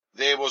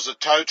there was a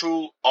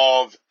total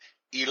of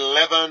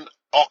 11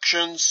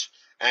 auctions,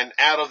 and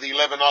out of the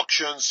 11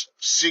 auctions,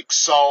 6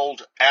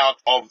 sold out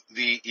of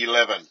the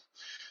 11.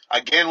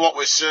 Again, what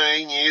we're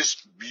seeing is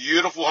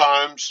beautiful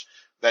homes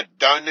that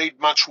don't need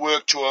much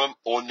work to them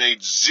or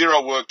need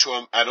zero work to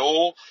them at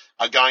all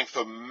are going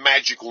for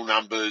magical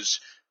numbers.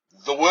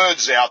 The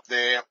word's out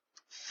there,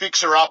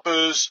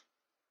 fixer-uppers,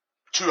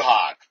 too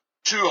hard.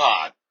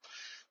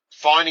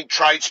 Finding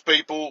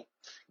tradespeople,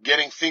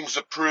 getting things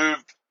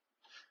approved,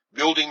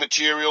 building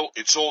material,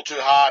 it's all too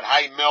hard.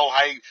 Hey Mel,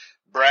 hey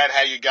Brad,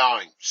 how you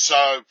going?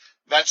 So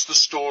that's the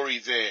story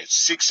there,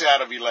 6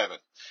 out of 11.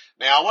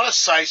 Now I want to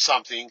say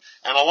something,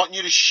 and I want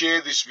you to share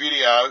this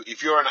video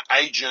if you're an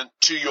agent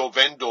to your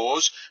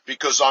vendors,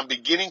 because I'm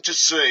beginning to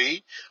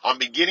see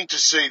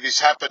this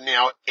happen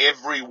now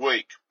every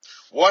week.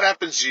 What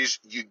happens is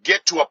you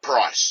get to a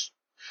price,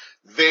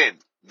 then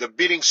the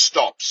bidding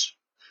stops.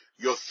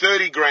 You're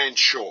 30 grand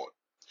short.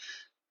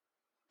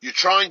 You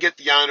try and get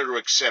the owner to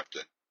accept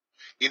it.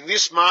 In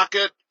this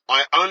market,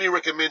 I only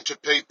recommend to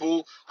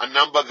people a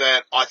number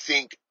that I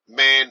think,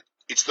 man,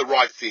 it's the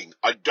right thing.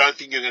 I don't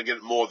think you're going to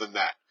get more than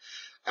that.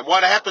 And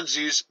what happens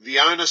is the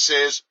owner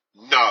says,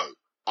 no,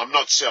 I'm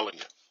not selling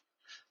it.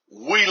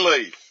 We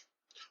leave.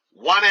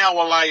 1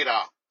 hour later,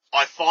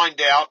 I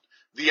find out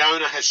the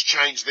owner has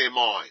changed their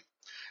mind.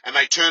 And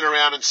they turn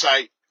around and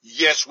say,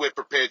 yes, we're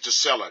prepared to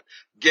sell it.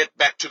 Get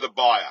back to the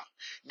buyer.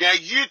 Now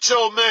you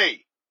tell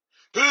me,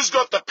 who's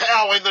got the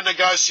power in the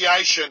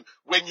negotiation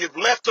when you've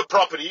left the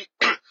property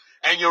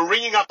and you're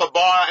ringing up a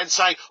buyer and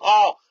saying,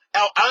 oh,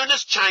 our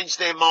owners changed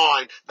their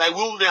mind. They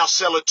will now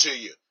sell it to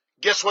you.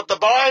 Guess what the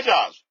buyer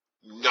does?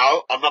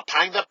 No, I'm not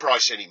paying that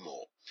price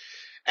anymore.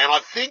 And I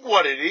think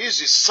what it is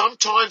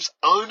sometimes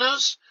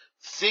owners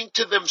think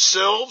to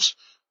themselves,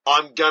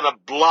 I'm going to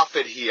bluff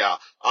it here.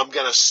 I'm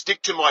going to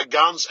stick to my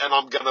guns and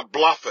I'm going to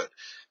bluff it.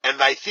 And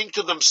they think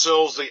to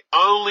themselves the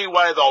only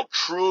way they'll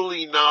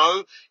truly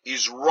know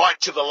is right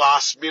to the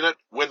last minute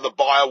when the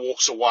buyer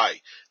walks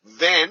away.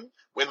 Then,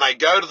 when they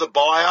go to the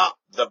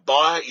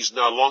buyer is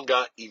no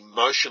longer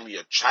emotionally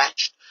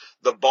attached.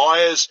 The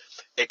buyer's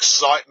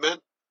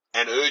excitement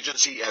and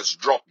urgency has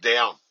dropped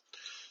down.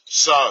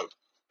 So,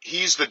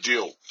 here's the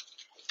deal.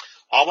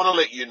 I want to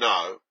let you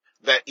know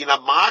that in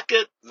a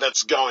market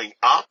that's going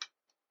up,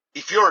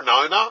 if you're an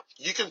owner,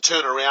 you can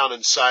turn around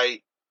and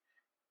say,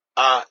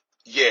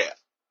 yeah,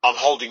 I'm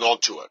holding on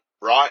to it,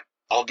 right?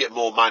 I'll get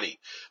more money.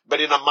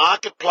 But in a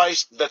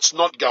marketplace that's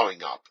not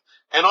going up,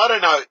 and I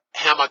don't know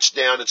how much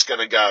down it's going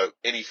to go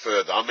any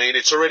further. I mean,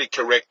 it's already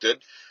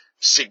corrected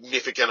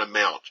significant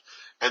amount.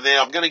 And then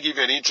I'm going to give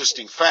you an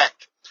interesting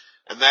fact,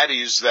 and that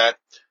is that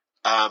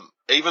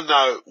even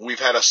though we've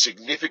had a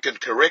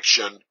significant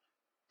correction,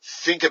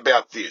 think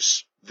about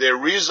this.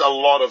 There is a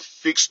lot of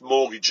fixed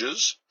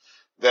mortgages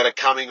that are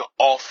coming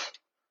off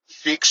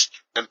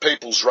fixed, and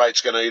people's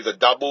rates going to either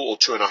double or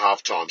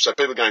 2.5 times. So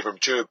people are going from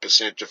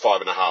 2% to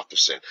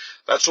 5.5%.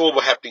 That's all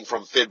happening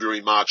from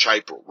February, March,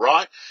 April,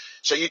 right?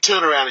 So you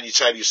turn around and you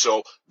say to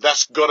yourself,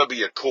 that's got to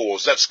be a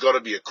cause. That's got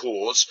to be a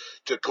cause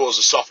to cause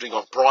a softening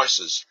of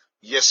prices.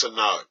 Yes or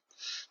no?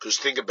 Because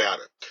think about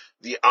it.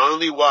 The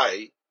only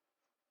way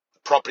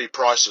property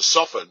prices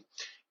soften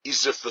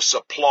is if the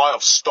supply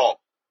of stock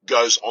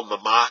goes on the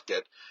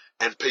market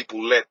and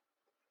people let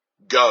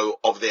go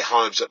of their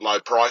homes at low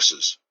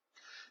prices.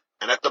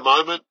 And at the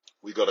moment,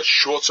 we've got a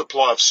short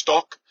supply of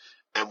stock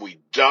and we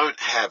don't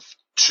have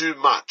too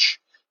much,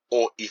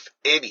 or if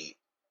any,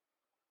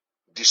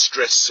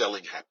 distress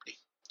selling happening.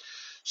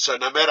 So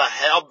no matter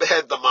how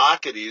bad the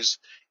market is,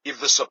 if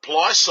the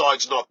supply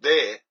side's not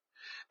there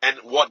and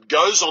what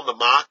goes on the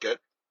market,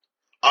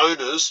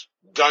 owners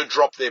don't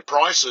drop their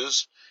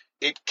prices,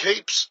 it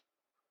keeps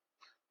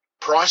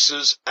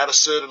prices at a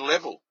certain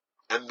level.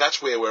 And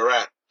that's where we're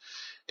at.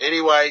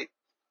 Anyway,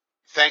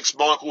 thanks,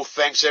 Michael.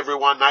 Thanks,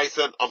 everyone.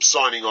 Nathan, I'm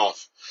signing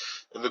off.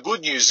 And the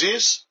good news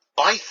is,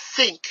 I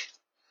think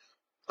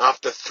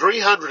after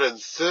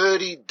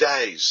 330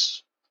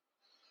 days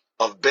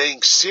of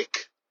being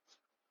sick,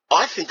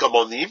 I think I'm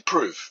on the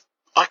improve.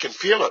 I can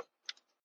feel it.